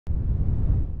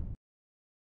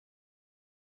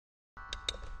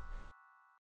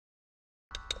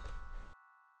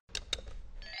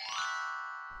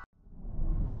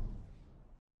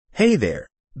Hey there,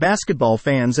 basketball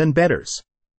fans and bettors.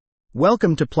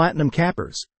 Welcome to Platinum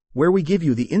Cappers, where we give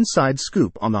you the inside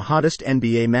scoop on the hottest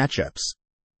NBA matchups.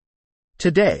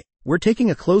 Today, we're taking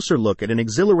a closer look at an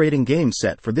exhilarating game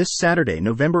set for this Saturday,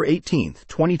 November 18,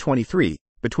 2023,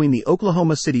 between the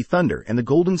Oklahoma City Thunder and the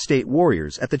Golden State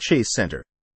Warriors at the Chase Center.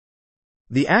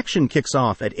 The action kicks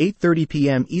off at 8:30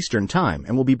 p.m. Eastern Time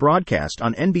and will be broadcast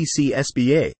on NBC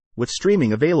SBA, with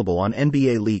streaming available on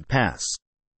NBA League Pass.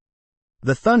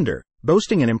 The Thunder,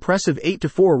 boasting an impressive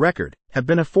 8-4 record, have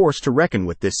been a force to reckon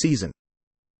with this season.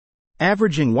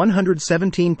 Averaging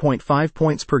 117.5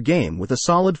 points per game with a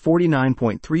solid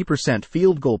 49.3%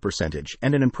 field goal percentage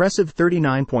and an impressive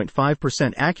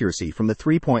 39.5% accuracy from the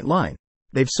three-point line,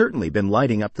 they've certainly been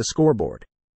lighting up the scoreboard.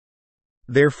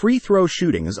 Their free throw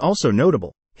shooting is also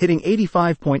notable, hitting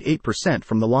 85.8%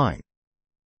 from the line.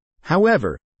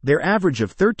 However, their average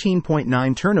of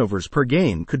 13.9 turnovers per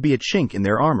game could be a chink in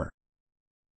their armor.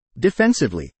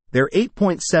 Defensively, their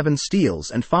 8.7 steals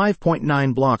and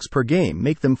 5.9 blocks per game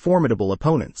make them formidable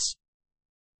opponents.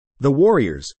 The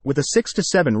Warriors, with a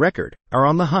 6-7 record, are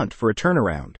on the hunt for a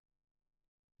turnaround.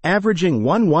 Averaging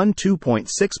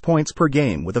 112.6 points per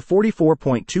game with a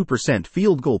 44.2%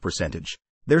 field goal percentage,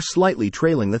 they're slightly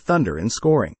trailing the Thunder in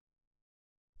scoring.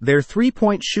 Their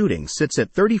three-point shooting sits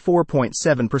at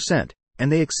 34.7%, and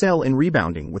they excel in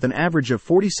rebounding with an average of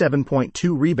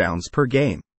 47.2 rebounds per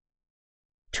game.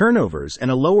 Turnovers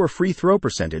and a lower free throw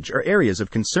percentage are areas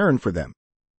of concern for them.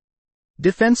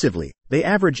 Defensively, they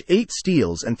average 8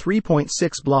 steals and 3.6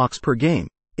 blocks per game,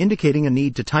 indicating a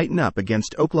need to tighten up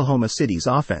against Oklahoma City's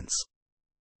offense.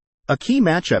 A key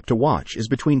matchup to watch is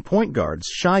between point guards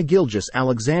Shai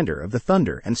Gilgeous-Alexander of the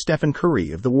Thunder and Stephen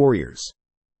Curry of the Warriors.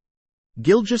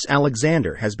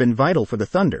 Gilgeous-Alexander has been vital for the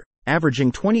Thunder,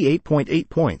 averaging 28.8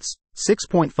 points,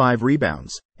 6.5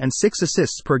 rebounds, and 6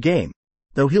 assists per game,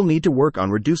 though he'll need to work on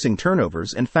reducing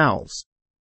turnovers and fouls.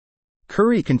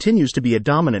 Curry continues to be a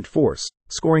dominant force,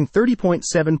 scoring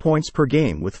 30.7 points per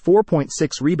game with 4.6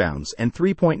 rebounds and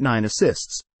 3.9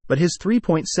 assists, but his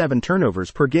 3.7 turnovers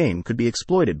per game could be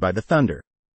exploited by the Thunder.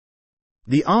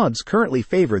 The odds currently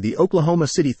favor the Oklahoma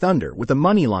City Thunder with a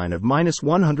money line of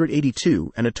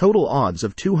 -182 and a total odds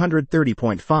of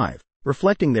 230.5,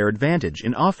 reflecting their advantage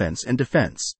in offense and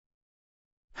defense.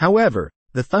 However,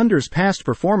 the Thunder's past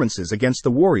performances against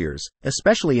the Warriors,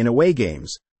 especially in away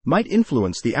games, might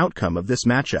influence the outcome of this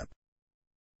matchup.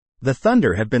 The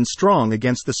Thunder have been strong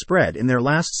against the spread in their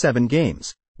last 7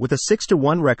 games, with a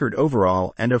 6-1 record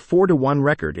overall and a 4-1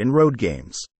 record in road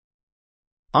games.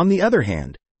 On the other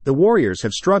hand, the Warriors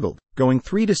have struggled, going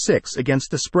 3-6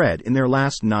 against the spread in their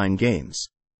last 9 games.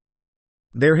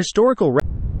 Their historical